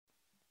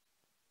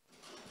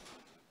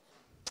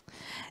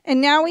And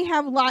now we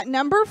have lot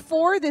number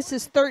 4. This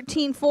is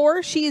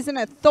 13-4. She is an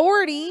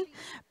authority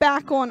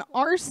back on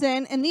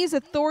arson, and these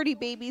authority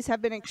babies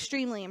have been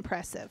extremely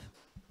impressive.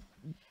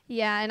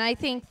 Yeah, and I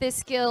think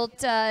this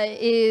gilt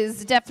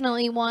is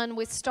definitely one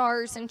with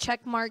stars and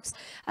check marks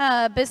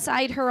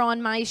beside her on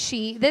my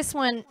sheet. This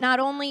one, not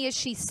only is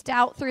she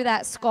stout through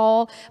that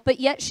skull, but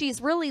yet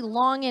she's really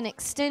long and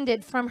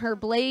extended from her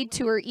blade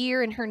to her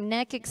ear and her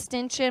neck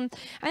extension.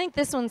 I think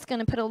this one's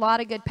going to put a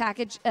lot of good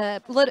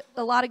a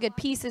lot of good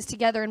pieces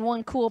together in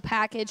one cool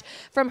package.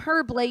 From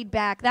her blade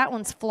back, that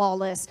one's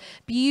flawless,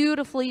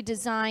 beautifully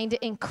designed,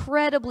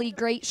 incredibly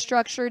great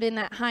structured in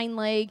that hind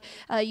leg.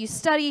 You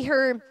study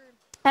her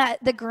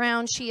at the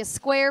ground, she is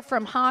square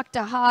from hock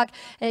to hock.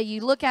 You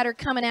look at her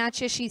coming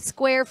at you, she's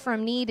square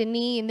from knee to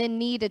knee and then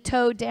knee to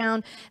toe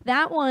down.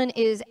 That one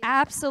is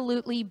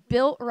absolutely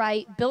built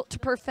right, built to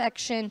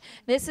perfection.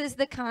 This is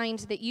the kind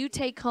that you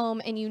take home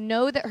and you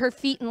know that her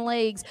feet and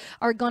legs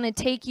are going to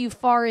take you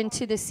far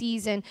into the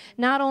season.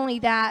 Not only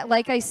that,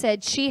 like I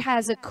said, she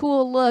has a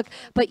cool look,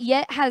 but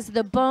yet has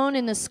the bone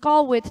and the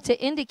skull width to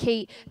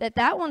indicate that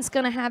that one's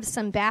going to have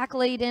some back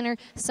laid in her,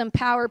 some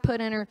power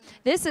put in her.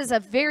 This is a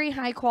very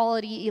high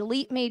quality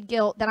elite made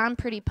gilt that I'm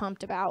pretty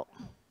pumped about.